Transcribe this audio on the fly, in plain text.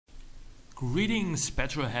Greetings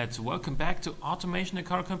petrolheads, welcome back to Automation the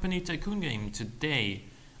Car Company Tycoon game. Today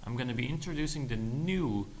I'm going to be introducing the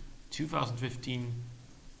new 2015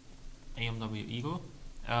 AMW Eagle.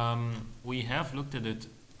 We have looked at it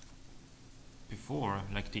before,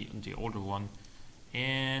 like the older one,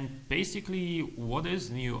 and basically what is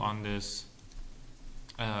new on this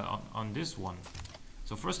one.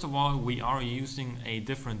 So first of all, we are using a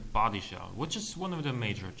different body shell, which is one of the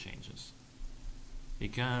major changes,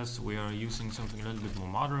 because we are using something a little bit more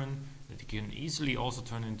modern that you can easily also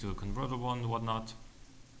turn into a convertible and whatnot.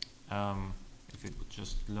 If it would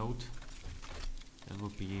just load, that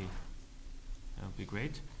would be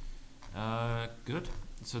great. Good.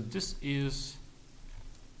 So this is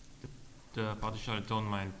the body shell. Don't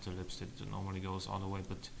mind the lips, it normally goes all the way,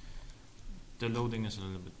 but the loading is a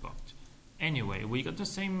little bit bugged. Anyway, we got the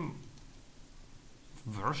same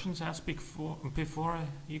versions as before,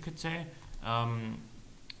 you could say.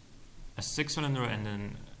 A 6-cylinder and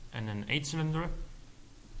an 8-cylinder,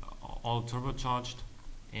 all turbocharged,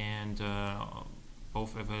 and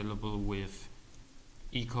both available with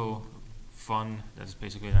Eco, Fun, that's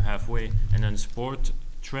basically the halfway, and then Sport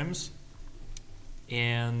trims.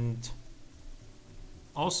 And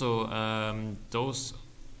also those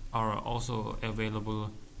are also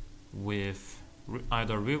available with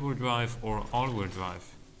either rear-wheel drive or all-wheel drive.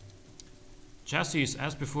 Chassis is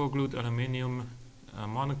as before glued aluminum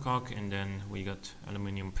monocoque, and then we got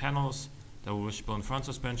aluminum panels, double wishbone front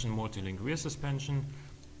suspension, multi-link rear suspension.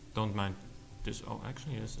 Don't mind this. Oh,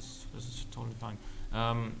 actually, this is totally fine.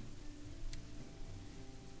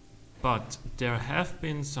 But there have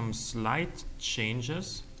been some slight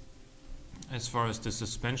changes as far as the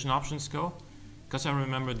suspension options go, because I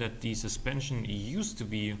remember that the suspension used to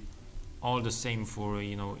be all the same for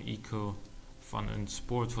Eco, Fun, and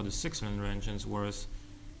Sport for the 6-cylinder engines, whereas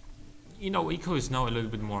Eco is now a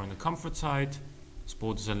little bit more on the comfort side,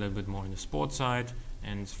 Sport is a little bit more on the sport side,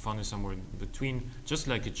 and Fun is somewhere in between, just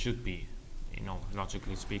like it should be,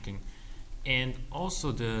 logically speaking. And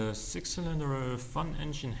also the 6-cylinder Fun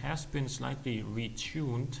engine has been slightly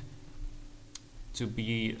retuned to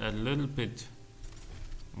be a little bit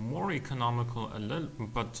more economical,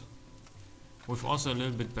 but with also a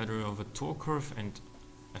little bit better of a torque curve, and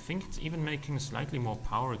I think it's even making slightly more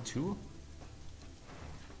power too.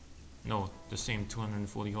 No, the same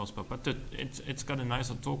 240 horsepower, but it's got a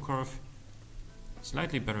nicer torque curve,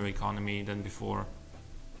 slightly better economy than before,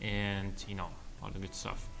 and all the good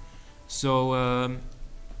stuff. So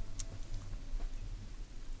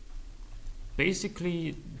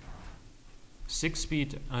basically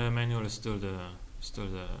 6-speed manual is still the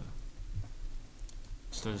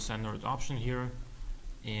standard option here,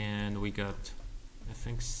 and we got, I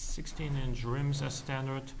think, 16-inch rims as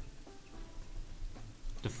standard.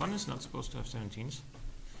 The Fun is not supposed to have 17s.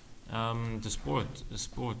 The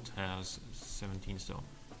Sport has 17s though.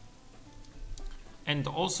 And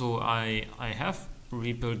also I have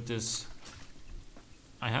rebuilt this.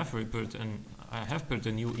 I have built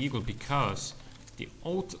a new Eagle because the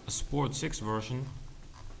old Sport 6 version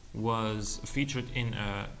was featured in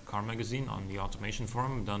a car magazine on the Automation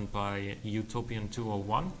forum done by Utopian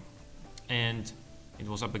 201, and it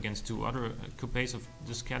was up against two other coupes of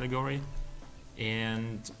this category,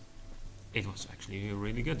 and it was actually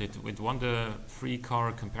really good. It won the free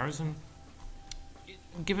car comparison.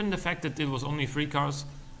 Given the fact that it was only 3 cars,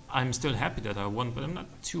 I'm still happy that I won, but I'm not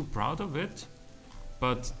too proud of it.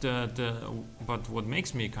 But but what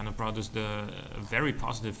makes me kind of proud is the very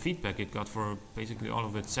positive feedback it got for basically all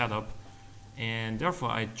of its setup, and therefore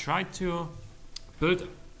I tried to build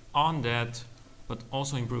on that, but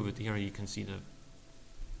also improve it. Here you can see the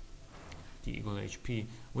Eagle HP,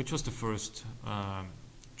 which was the first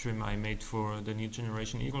trim I made for the new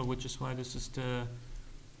generation Eagle, which is why this is the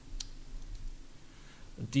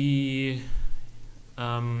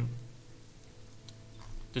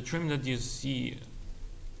trim that you see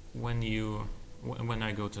when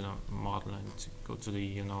I go to the model and go to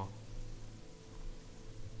the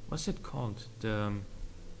what's it called, the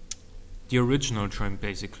original trim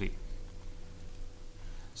basically.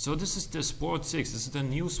 So this is the Sport 6. This is the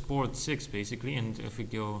new Sport 6 basically, and if we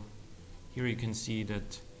go here you can see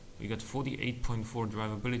that we got 48.4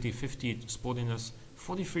 drivability, 50 sportiness,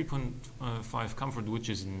 43.5 comfort, which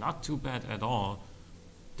is not too bad at all.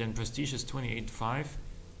 Then prestige is 28.5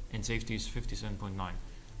 and safety is 57.9.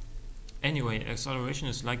 Anyway, acceleration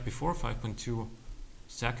is like before, 5.2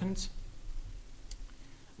 seconds.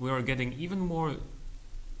 We are getting even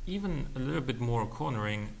a little bit more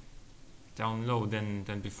cornering down low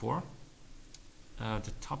than before.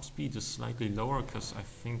 The top speed is slightly lower because I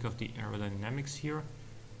think of the aerodynamics here,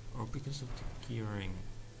 or because of the gearing.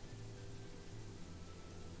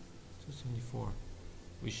 274.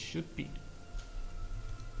 We should be.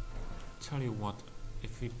 Tell you what,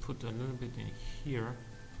 if we put a little bit in here,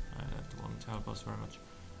 that won't help us very much.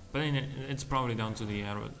 But it's probably down to the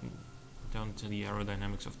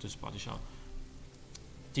aerodynamics of this body shell.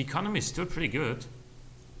 The economy is still pretty good.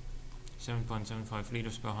 7.75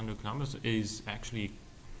 liters per 100 kilometers is actually,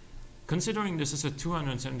 considering this is a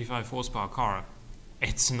 275 horsepower car,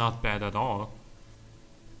 it's not bad at all.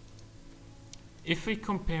 If we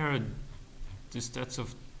compare the stats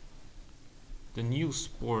of the new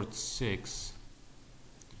Sport 6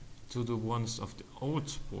 to the ones of the old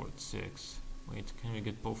Sport 6. Wait, can we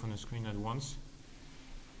get both on the screen at once?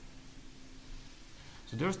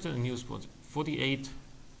 So there's the new Sport 48,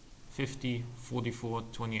 50, 44,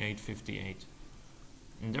 28, 58.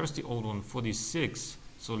 And there's the old one, 46,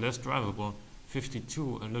 so less drivable,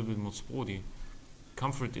 52, a little bit more sporty.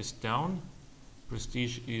 Comfort is down,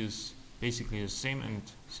 prestige is basically the same, and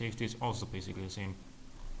safety is also basically the same.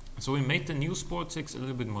 So we made the new Sport 6 a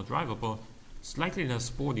little bit more drivable, slightly less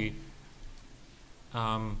sporty.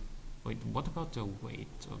 Wait, what about the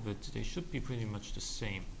weight of it? They should be pretty much the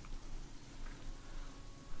same.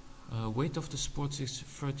 Weight of the Sport 6,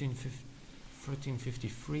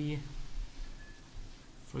 1353,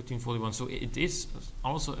 1341. So it is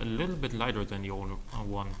also a little bit lighter than the old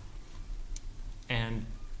one. And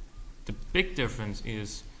the big difference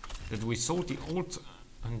is that we sold the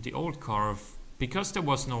old car because there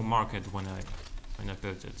was no market when I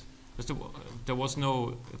built it. There was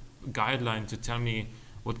no guideline to tell me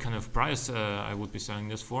what kind of price I would be selling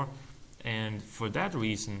this for, and for that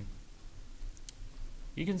reason,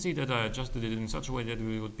 you can see that I adjusted it in such a way that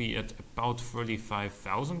we would be at about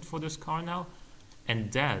 35,000 for this car now,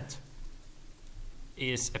 and that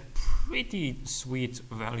is a pretty sweet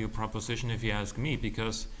value proposition if you ask me,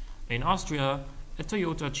 because in Austria a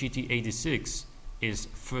Toyota GT86 is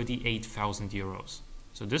 38,000 euros.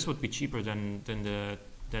 So this would be cheaper than a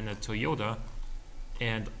Toyota,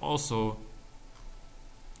 and also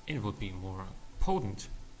it would be more potent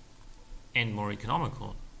and more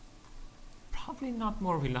economical. Probably not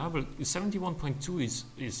more reliable. 71.2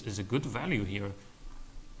 is a good value here,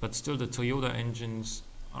 but still the Toyota engines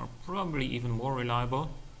are probably even more reliable.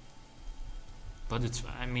 But it's,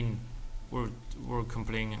 I mean, we're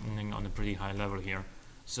complaining on a pretty high level here.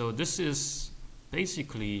 So this is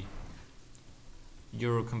basically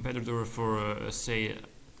your competitor for say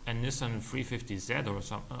a Nissan 350Z or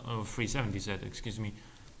some 370Z, excuse me.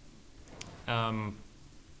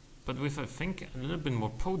 But with, I think, a little bit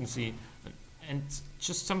more potency and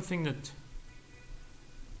just something that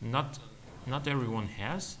not everyone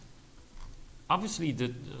has. Obviously,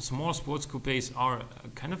 the small sports coupes are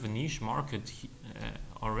kind of a niche market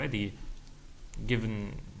already,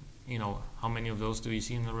 given, you know, how many of those do you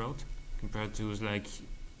see on the road compared to like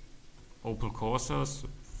Opel Corsas,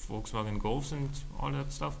 Volkswagen Golfs and all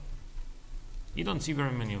that stuff. You don't see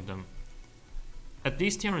very many of them. At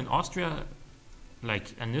least here in Austria,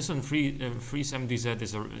 like a Nissan 370Z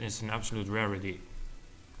is an absolute rarity.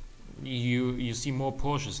 You see more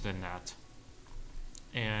Porsches than that,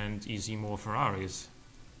 and you see more Ferraris,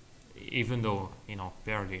 even though, you know,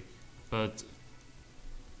 barely. But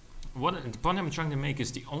the point I'm trying to make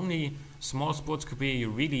is the only small sports coupe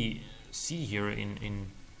you really see here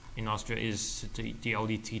in Austria is the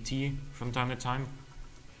Audi TT from time to time.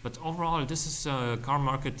 But overall, this is a car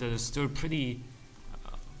market that is still pretty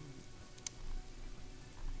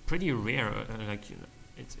rare. Like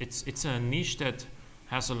it's a niche that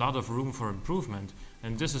has a lot of room for improvement,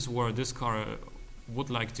 and this is where this car would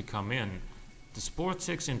like to come in. The Sport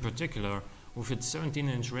 6 in particular, with its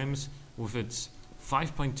 17-inch rims, with its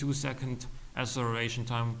 5.2 second acceleration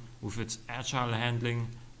time, with its agile handling,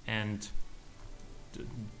 and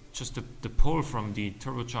just the pull from the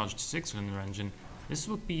turbocharged 6-cylinder engine, this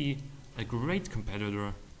would be a great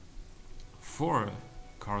competitor for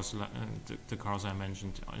cars, the cars I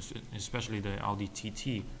mentioned, especially the Audi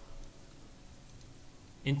TT.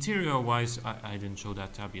 Interior-wise, I didn't show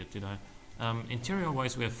that tab yet, did I?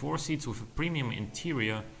 Interior-wise, we have 4 seats with a premium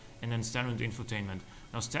interior and then standard infotainment.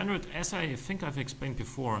 Now, standard, as I think I've explained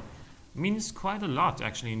before, means quite a lot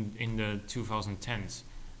actually in the 2010s.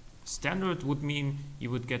 Standard would mean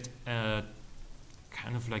you would get a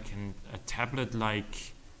kind of like a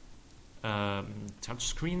tablet-like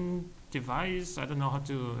touchscreen device. I don't know how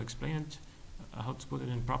to explain it, how to put it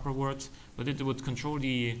in proper words, but it would control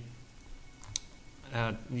it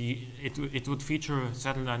would feature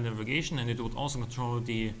satellite navigation, and it would also control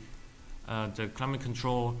the climate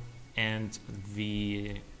control and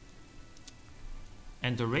the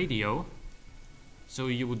radio. So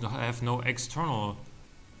you would have no external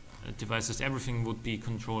devices, everything would be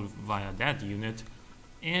controlled via that unit,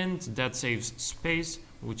 and that saves space,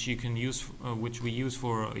 which you can use, which we use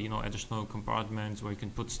for additional compartments where you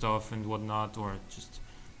can put stuff and whatnot, or just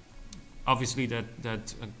obviously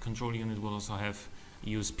that control unit will also have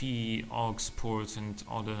USB, aux ports, and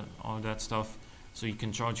all that stuff, so you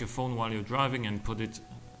can charge your phone while you're driving and put it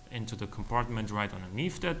into the compartment right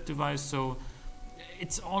underneath that device. So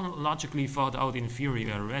it's all logically thought out in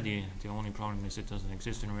theory already. The only problem is it doesn't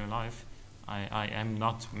exist in real life. I am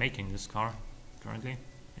not making this car currently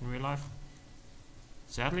in real life,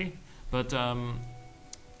 sadly. But the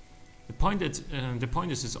point is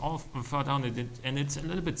it's all thought out, and it's a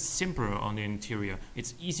little bit simpler on the interior.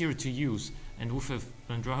 It's easier to use, and with a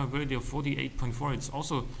drivability of 48.4, it's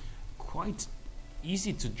also quite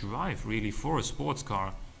easy to drive really for a sports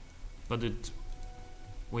car. But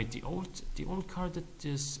wait, the old car did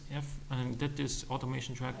this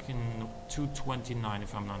automation track in 229,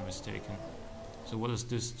 if I'm not mistaken. So what does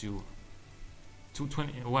this do?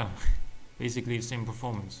 220. Well, basically the same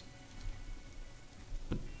performance.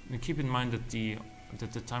 But keep in mind that the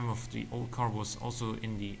time of the old car was also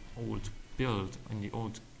in the old build, in the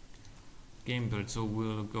old game build. So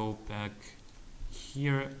we'll go back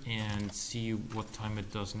here and see what time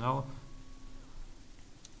it does now.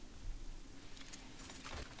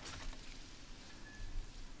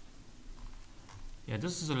 Yeah,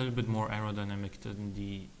 this is a little bit more aerodynamic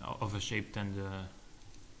than of a shape than the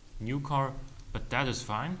new car, but that is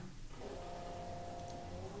fine.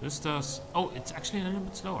 This does, oh, it's actually a little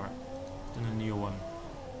bit slower than the new one.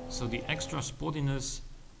 So the extra sportiness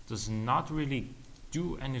does not really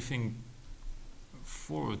do anything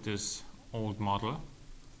for this old model,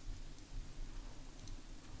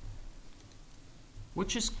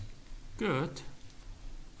 which is good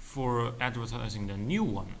for advertising the new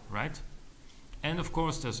one, right? And of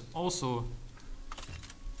course there's also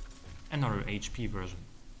another HP version.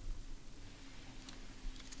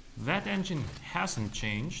 That engine hasn't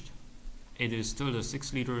changed. It is still the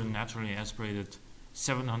 6-liter naturally aspirated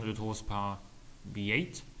 700 horsepower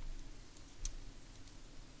V8.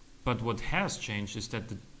 But what has changed is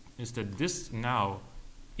that this now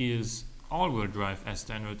is all-wheel drive as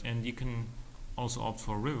standard, and you can also opt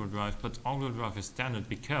for rear-wheel drive, but all-wheel drive is standard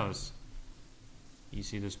because you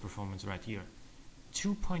see this performance right here.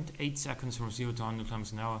 2.8 seconds from 0 to 100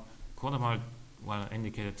 kilometers an hour, quarter mile, well,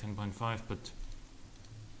 indicated 10.5, but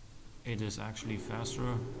it is actually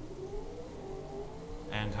faster.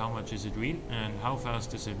 And how much is it really? And how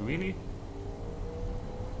fast is it really?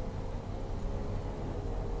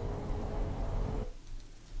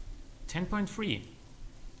 $10.3.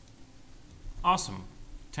 Awesome.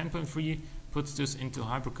 10.3 puts this into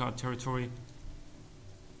hypercar territory,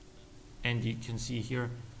 and you can see here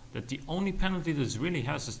that the only penalty this really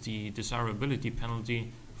has is the desirability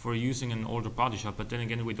penalty for using an older body shell. But then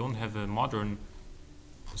again, we don't have a modern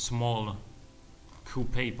small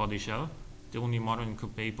coupe body shell. The only modern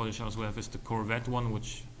coupe body shells we have is the Corvette one,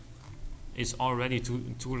 which is already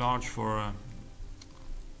too large for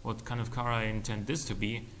what kind of car I intend this to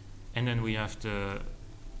be. And then we have the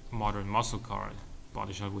modern muscle car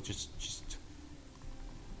body shell, which is just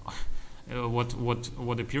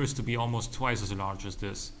what appears to be almost twice as large as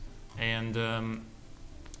this. And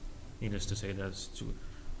needless to say, that's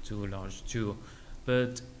too large too.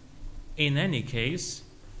 But in any case,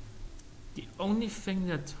 the only thing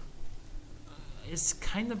that is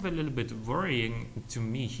kind of a little bit worrying to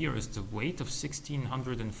me here is the weight of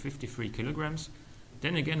 1653 kilograms.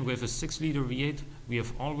 Then again, we have a 6-liter V8, we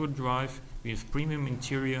have all-wheel drive, we have premium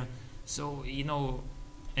interior, so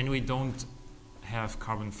and we don't have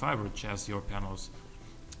carbon fiber chassis or panels.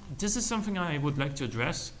 This is something I would like to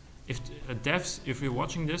address. If devs, if you're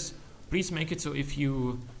watching this, please make it so if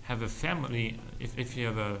you have a family, if you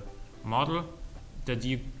have a model, that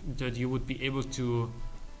you would be able to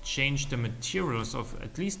change the materials of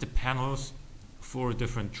at least the panels for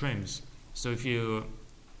different trims. So if you,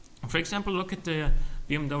 for example, look at the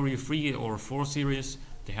BMW 3 or 4 series,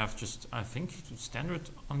 they have just, I think standard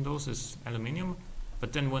on those is aluminium,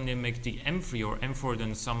 but then when they make the M3 or M4,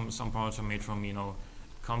 then some parts are made from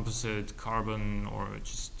composite, carbon, or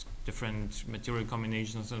just different material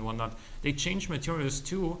combinations and whatnot. They change materials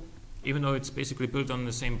too, even though it's basically built on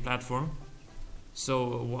the same platform.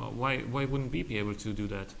 So why wouldn't we be able to do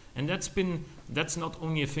that? And that's not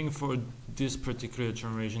only a thing for this particular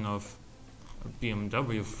generation of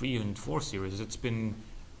BMW 3 and 4 series. It's been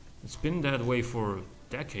that way for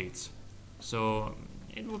decades. So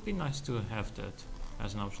it would be nice to have that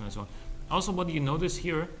as an option as well. Also, what you notice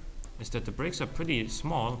here is that the brakes are pretty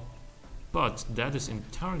small, but that is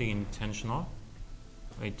entirely intentional.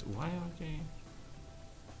 Wait, why are they?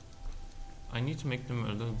 I need to make them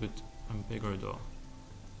a little bit bigger though.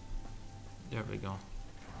 There we go.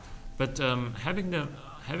 But having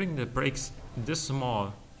the brakes this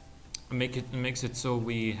small makes it so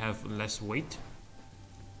we have less weight.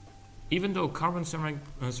 Even though carbon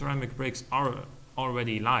ceramic brakes are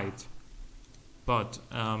already light, but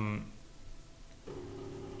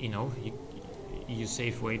you know, you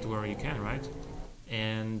save weight where you can, right?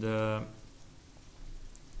 And the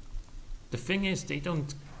thing is, they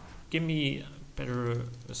don't give me better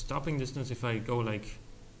stopping distance if I go like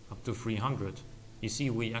up to 300. You see,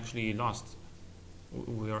 we actually lost.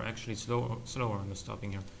 We are actually slower on the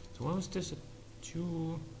stopping here. So what was this?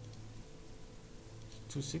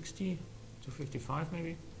 260, 255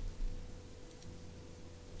 maybe.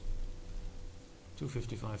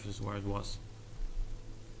 255 is where it was.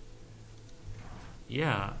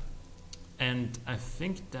 Yeah, and I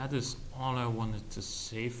think that is all I wanted to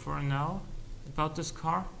say for now about this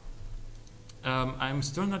car. I'm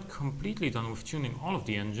still not completely done with tuning all of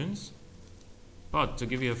the engines, but to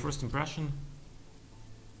give you a first impression,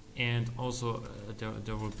 and also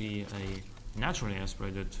there will be a naturally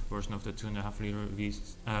aspirated version of the 2.5 liter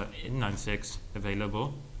inline-six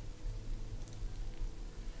available,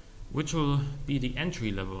 which will be the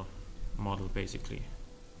entry-level model basically.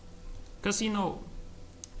 Because, you know,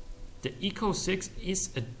 the Eco 6 is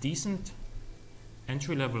a decent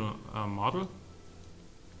entry-level model.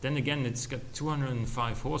 Then again, it's got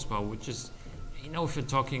 205 horsepower, which is, you know, if you're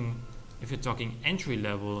talking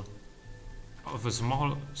entry-level of a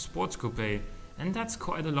small sports coupe, and that's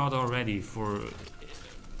quite a lot already for,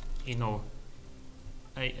 you know,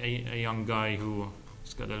 a young guy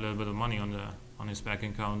who's got a little bit of money on his bank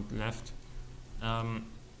account left.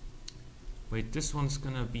 Wait, this one's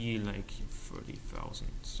gonna be like 30,000,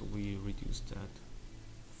 so we reduced that.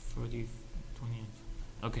 30, 20.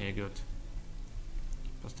 Okay, good.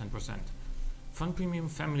 Plus 10%. Fun premium,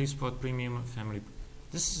 family, sport premium, family.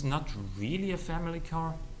 This is not really a family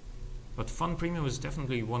car, but fun premium is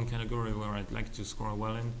definitely one category where I'd like to score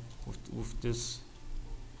well in with this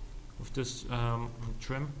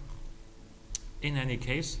trim. In any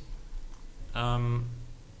case,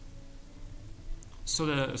 so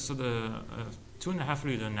the 2.5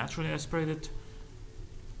 liter naturally aspirated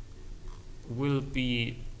will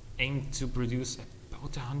be aimed to produce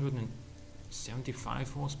about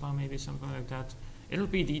 175 horsepower, maybe something like that. It'll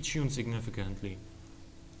be detuned significantly,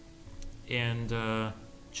 and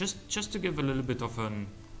just to give a little bit of an,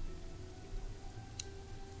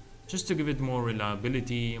 just to give it more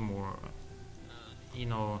reliability, more, you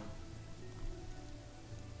know,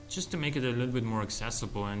 just to make it a little bit more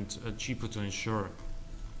accessible and cheaper to insure.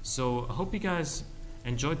 So I hope you guys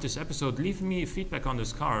enjoyed this episode. Leave me feedback on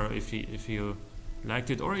this car if you liked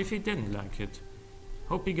it or if you didn't like it.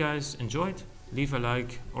 Hope you guys enjoyed. Leave a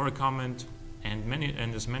like or a comment and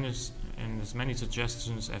as many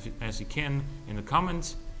suggestions as you can in the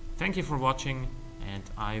comments. Thank you for watching, and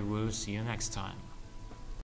I will see you next time.